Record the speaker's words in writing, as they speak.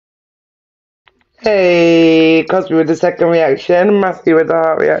Hey, Cosby with the second reaction, Matthew with the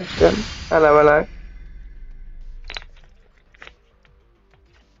heart reaction. Hello, hello.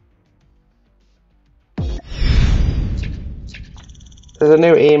 There's a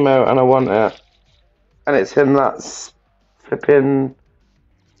new emo and I want it. And it's in that flipping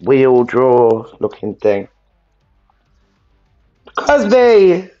wheel draw looking thing.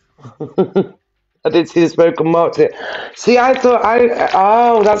 Cosby! I did see the smoke and marked it. See, I thought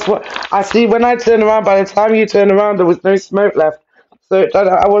oh, that's what I see. When I turned around, by the time you turned around, there was no smoke left. So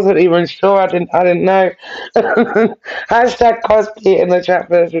I wasn't even sure. I didn't know. Hashtag Cosby in the chat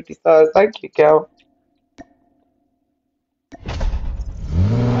for 50 stars. Thank you, girl.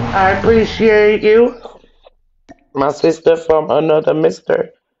 I appreciate you. My sister from another mister.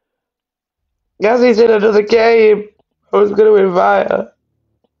 Yes, he's in another game. I was going to invite her.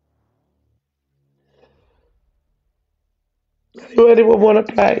 Do anyone want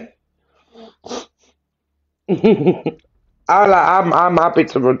to play? I'm happy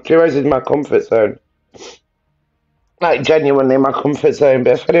to run. Duos is my comfort zone. Like, genuinely my comfort zone.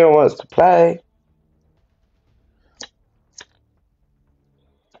 But if anyone wants to play.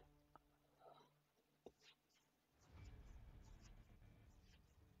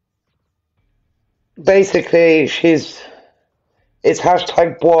 Basically, it's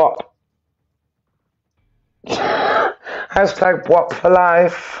hashtag what? Hashtag what for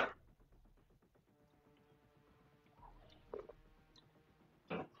life.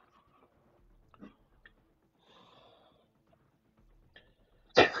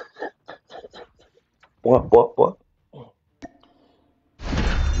 What?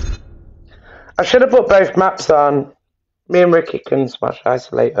 I should have put both maps on. Me and Ricky can smash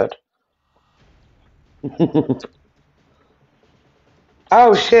Isolated.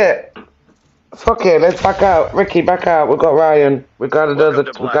 Oh shit. Fuck it, let's back out. Ricky, back out. We've got Ryan. We've got another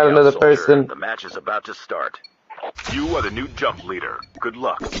person. The match is about to start. You are the new jump leader. Good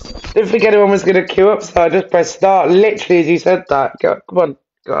luck. Didn't think anyone was gonna queue up, so I just pressed start. Literally as you said that. Come on,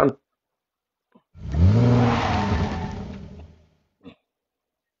 go on.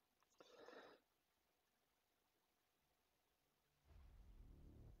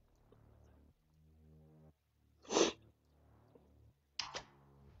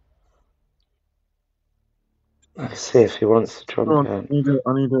 Let's see if he wants to jump in.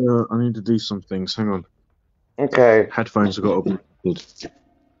 I need to do some things. Hang on. Okay. Headphones have got to be good.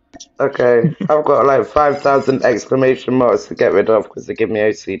 Okay. I've got like 5,000 exclamation marks to get rid of because they give me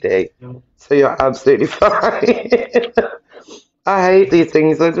OCD. So you're absolutely fine. I hate these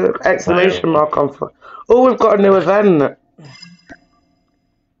things. I do exclamation mark on. Oh, we've got a new event.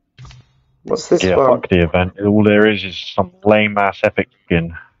 What's this one? Fuck the event. All there is some lame ass epic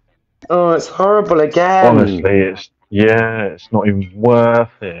skin. Oh, it's horrible again. Honestly, it's not even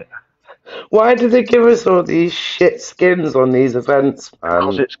worth it. Why do they give us all these shit skins on these events, man?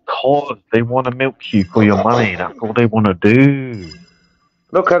 Because it's COD. They want to milk you for your money. That's all they want to do.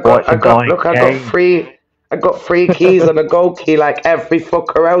 Look, I got free keys and a gold key like every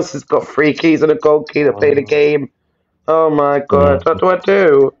fucker else has got free keys and a gold key to play the game. Oh my god, what do I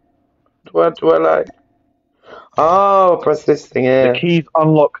do? What do I like? Oh, press this thing here. The keys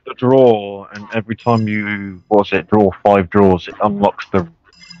unlock the drawer, and every time you, draw 5 drawers, it unlocks the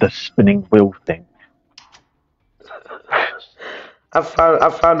spinning wheel thing. I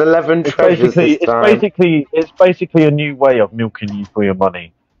found 11 treasures this time. It's basically a new way of milking you for your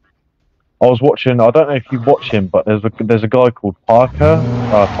money. I was watching. I don't know if you watch him, but there's a guy called Parker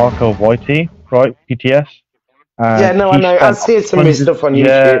Whitey, right? PTS. Yeah, no, I know. I see some of his stuff on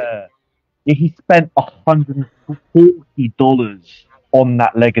YouTube. He spent $140 on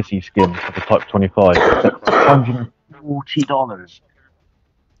that legacy skin for the Type 25. $140.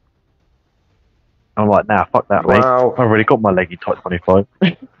 I'm like, nah, fuck that, mate. Wow. I've already got my leggy Type 25.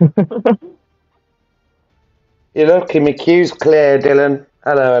 You're lucky, my queue's clear, Dylan.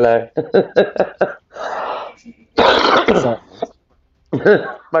 Hello.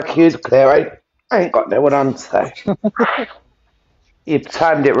 My queue's clear. I ain't got no one on today. You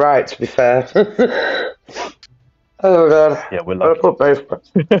timed it right, to be fair. Oh god. Yeah, we're lucky. I put both.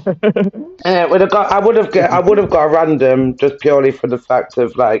 I would have got a random just purely for the fact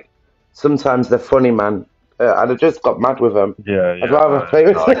of like sometimes they're funny, man. I'd have just got mad with them. Yeah. I'd rather play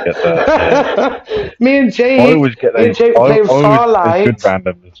with I get that, yeah. Me and Jake were playing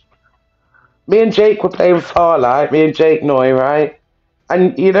Farlight. Me and Jake were playing Farlight. Me and Jake Noy, right?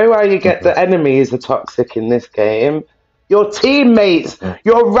 And you know how you get the enemies are toxic in this game? Your teammates,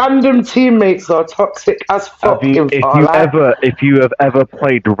 your random teammates are toxic as fuck in Farlight. If you have ever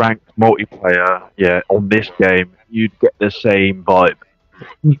played ranked multiplayer, on this game, you'd get the same vibe.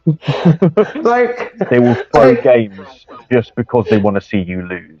 Like, They will throw games just because they want to see you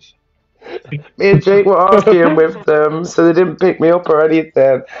lose. me and Jake were arguing with them, so they didn't pick me up or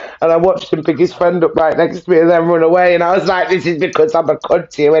anything. And I watched him pick his friend up right next to me and then run away. And I was like, this is because I'm a cunt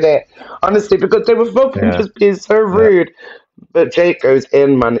to you, innit? Honestly, because they were fucking Yeah. just being so rude. But Jake goes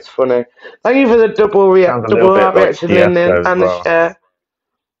in, man. It's funny. Thank you for the double Sounds a little double bit heart like reaction, Lin, CS:GO as and the well. share.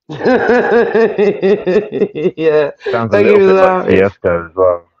 Yeah. Sounds a Thank you little for bit like that. CS:GO as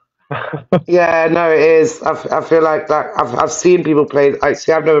well. Yeah, no, it is. I feel like that. I've seen people play. I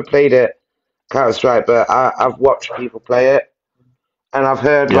see. I've never played it, Counter Strike, but I've watched people play it, and I've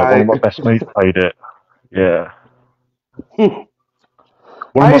heard Yeah, one of like. my best mates played it. Yeah. One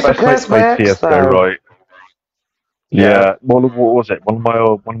of I my used to best mates curse my played ex CS:GO, though. right? Yeah. Yeah. What was it? One of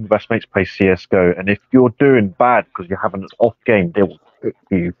my best mates plays CS:GO, and if you're doing bad because you're having an off game, they will kick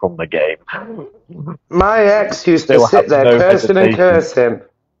you from the game. My ex used They to will sit have there no cursing and hesitation. cursing,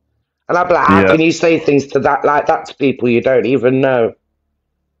 and I'd be like, "How Yeah. can you say things to that like that to people you don't even know?"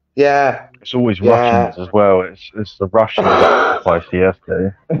 Yeah, It's always yeah. Russians as well. It's the Russians that occupy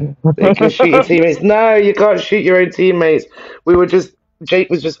CS:GO. You can shoot your teammates. No, you can't shoot your own teammates. We were just Jake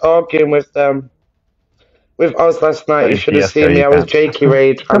was just arguing with with us last night. But You in should have CS:GO, seen me. you I was can. Jakey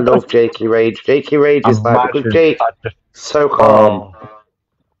Rage. I love Jakey Rage. Jakey Rage is like because Imagine Jake that just. so calm. Oh,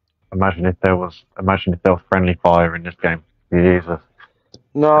 imagine if there was friendly fire in this game. Jesus.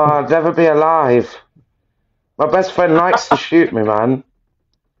 No, I'd never be alive. My best friend likes to shoot me, man.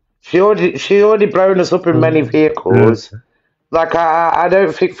 She already blown us up in many Yeah. vehicles. Like I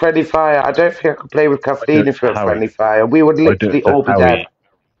don't think friendly fire. I don't think I could play with I do Kathleen it if to we were Howie. friendly fire. We would I do it literally to all be dead. Howie.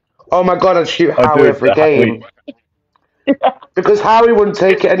 Oh my god, I'd shoot I do Howie it every to game Howie. because Howie wouldn't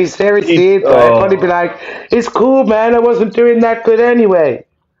take it any seriously either. He'd probably be Oh, like, "It's cool, man. I wasn't doing that good anyway."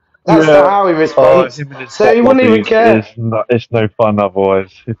 That's the yeah. Howie Oh, response. him and his So bot he wouldn't even lobbies care. is not. It's no fun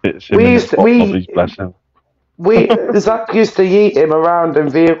otherwise. If it's him We and his used to, bot lobbies, bless him. Zach used to yeet him around in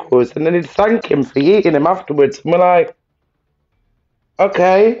vehicles, and then he'd thank him for yeeting him afterwards. And we're like,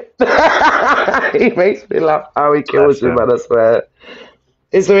 okay. He makes me laugh how he kills Bless me, him. man, I swear.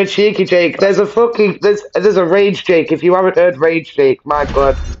 Is there a cheeky Jake? There's a Rage Jake. If you haven't heard Rage Jake, my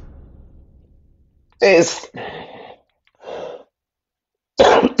god. It's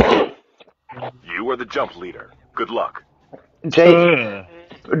You are the jump leader. Good luck. Jake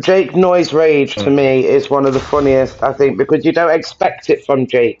Jake Noise Rage to me is one of the funniest, I think, because you don't expect it from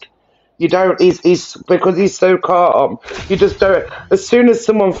Jake. You don't. He's because he's so calm. You just don't. As soon as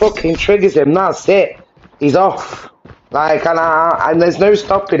someone fucking triggers him, that's it. He's off. Like and there's no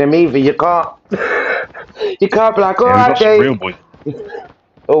stopping him either. You can't. You can't be like, all Yeah, we right, got some real Jake. boys.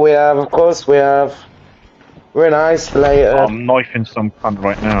 Oh, we have. Of course, we have. We're in isolated. I'm knifing some cunt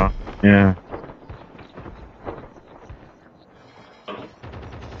right now. Yeah.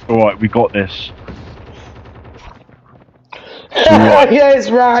 Alright, we got this. Right. Yeah, it's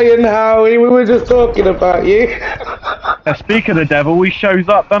Ryan Howie. We were just talking about you. Speak of the devil, he shows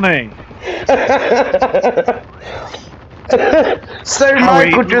up, doesn't he? So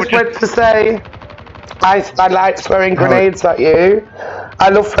Howie, Michael we just were went to say, I like throwing Howie. grenades at you. I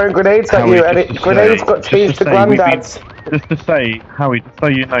love throwing grenades at Howie, you, and just to grenades say- got just changed to to say, we've been- granddads. Just to say, Howie, just so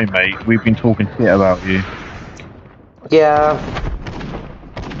you know, mate, we've been talking shit about you. Yeah.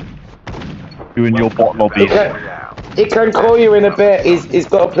 You and your bot lobbies. He can call you in a bit. He's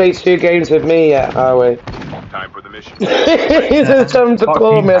got to play 2 games with me yet, Howie. Time for the mission. He says time to Fuck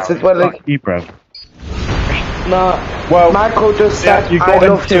call you, me. I said, Howie. well, Fuck you, bruv. no. Well, Michael just yeah, said, you've I got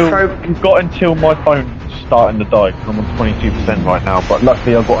love to throw... until my phone's starting to die, because I'm on 22% right now, but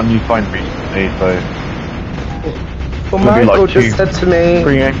luckily I got a new phone recently, so... Well, It'll be Michael like just said to me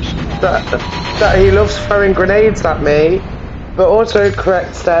 3 inch. that he loves throwing grenades at me, but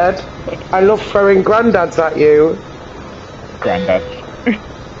autocorrect said, I love throwing granddads at you. Granddad.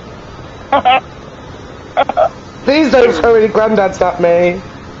 Please don't throw any granddads at me.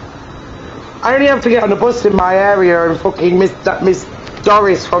 I only have to get on a bus in my area and fucking miss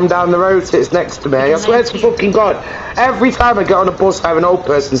Doris from down the road sits next to me. I swear to fucking God, every time I get on a bus, I have an old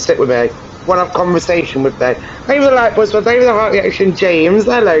person sit with me, want to have a conversation with me. Thank you for the like, bus, but thank you for the heart reaction, James.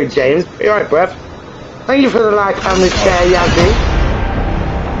 Hello, James. You alright, bruv? Thank you for the like and the share, Yazzie.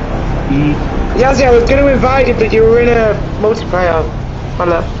 Yazzie, I was going to invite you, but you were in a multiplayer. My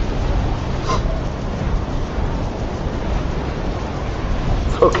love.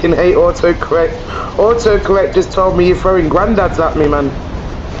 Fucking hate autocorrect. Autocorrect just told me you're throwing granddads at me, man.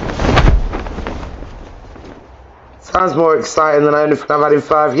 Sounds more exciting than anything I've had in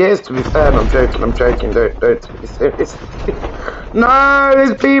 5 years, to be fair. No, I'm joking. Don't take me seriously. No,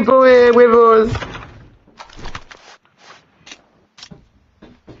 there's people here with us.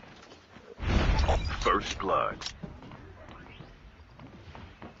 First blood.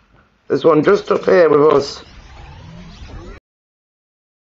 There's one just up here with us.